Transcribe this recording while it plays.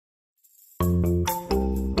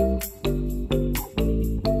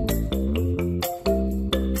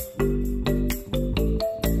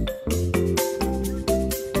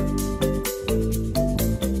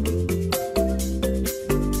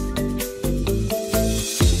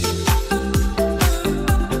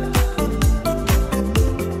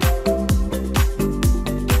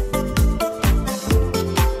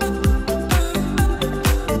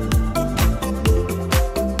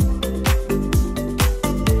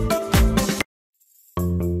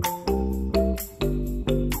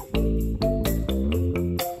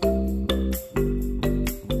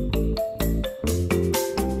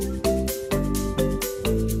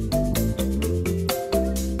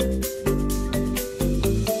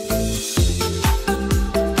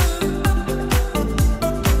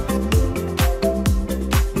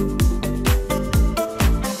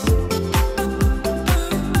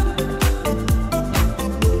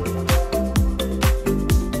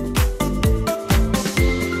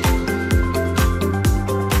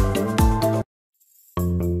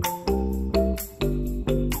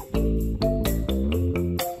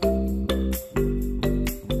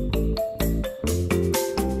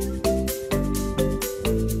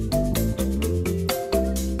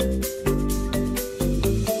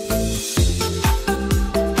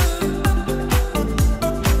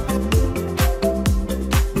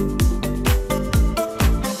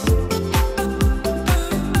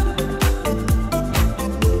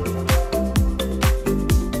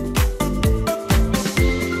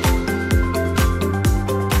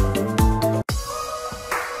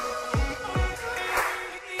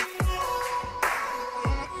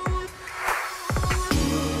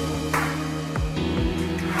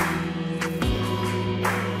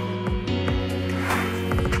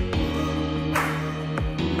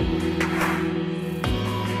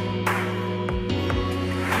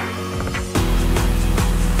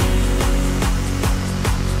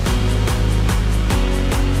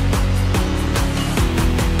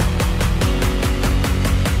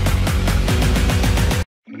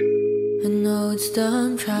it's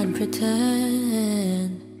dumb trying to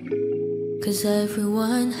pretend, 'cause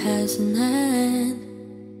everyone has an end.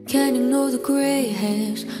 Can't ignore the gray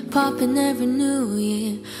hairs popping every new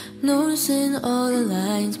year, noticing all the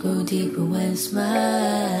lines grow deeper when I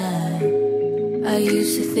smile. I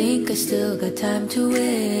used to think I still got time to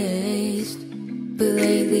waste, but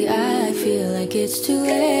lately I feel like it's too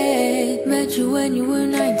late. Met you when you were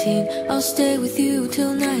 19, I'll stay with you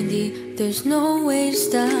till 90. There's no way to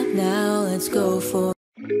stop now, let's go for.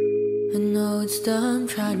 I know it's dumb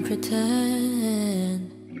trying to pretend,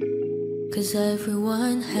 'cause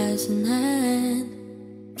everyone has an end.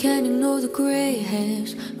 Can't ignore the gray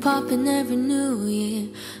hairs popping every new year,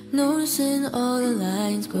 noticing all the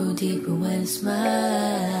lines grow deeper when I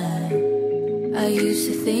smile. I used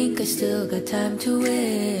to think I still got time to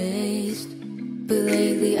waste, but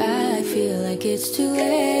lately I feel like it's too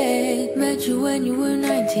late. Met you when you were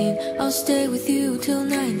 19, I'll stay with you till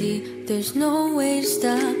 90. There's no way to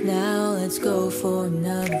stop now, let's go for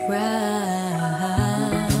another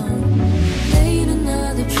round. Made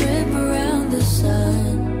another trip around the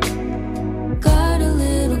sun, got a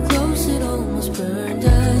little close, it almost burned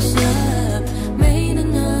us up. Made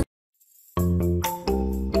another.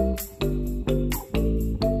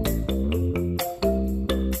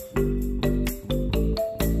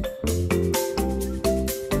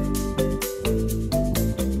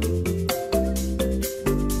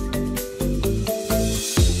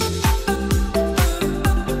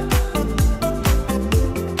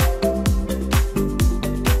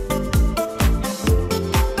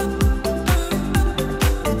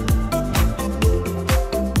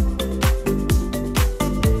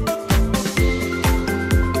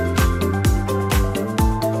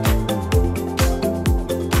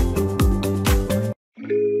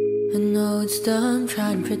 It's dumb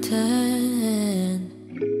trying to pretend,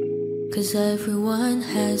 'cause everyone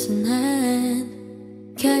has an end.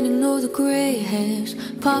 Can't ignore the gray hairs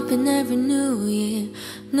popping every new year,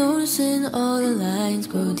 noticing all the lines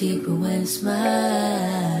grow deeper when I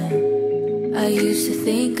smile. I used to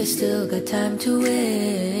think I still got time to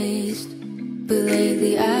waste, but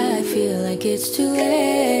lately I feel like it's too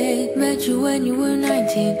late. Met you when you were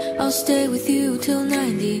 19, I'll stay with you till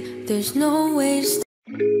 90. There's no way to stop.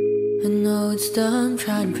 I know it's dumb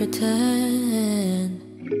trying to pretend,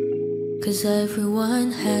 'cause everyone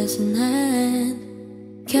has an end.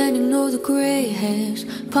 Can't ignore the gray hairs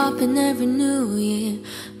popping every new year,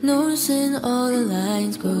 noticing all the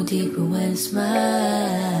lines grow deeper when I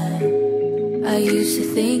smile. I used to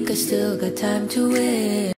think I still got time to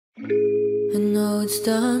waste. I know it's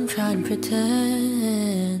dumb trying to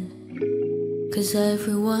pretend, 'cause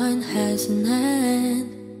everyone has an end.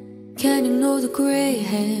 Can't ignore the gray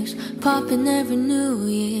hairs popping every new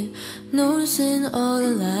year. Noticing all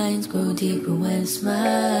the lines grow deeper when I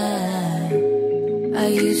smile. I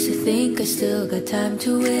used to think I still got time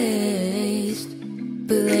to waste,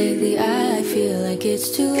 but lately I feel like it's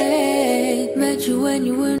too late. Met you when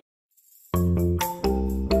you were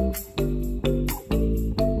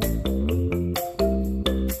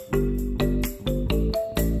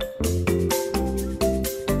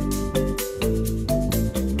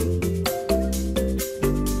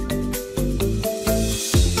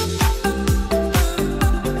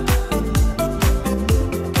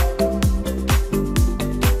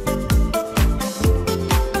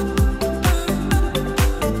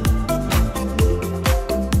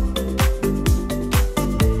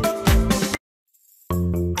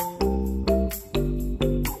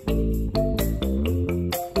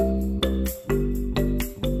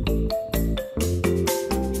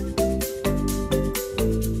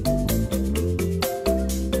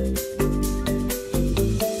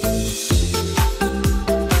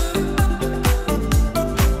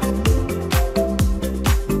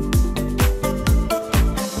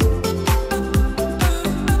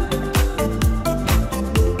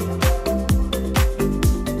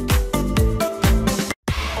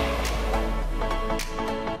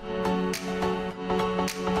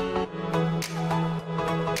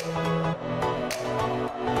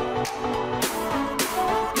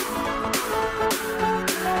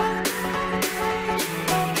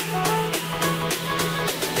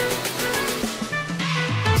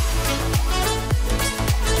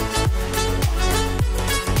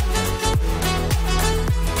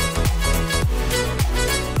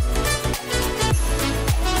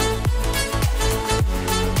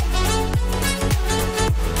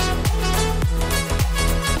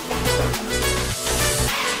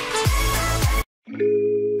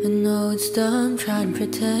it's dumb trying to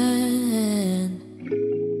pretend,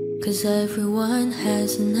 'cause everyone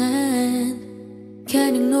has an end.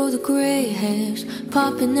 Can't ignore the gray hairs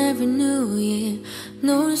popping every new year.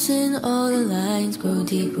 Noticing all the lines grow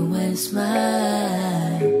deeper when I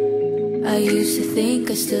smile. I used to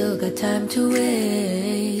think I still got time to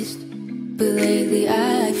waste, but lately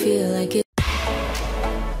I feel like it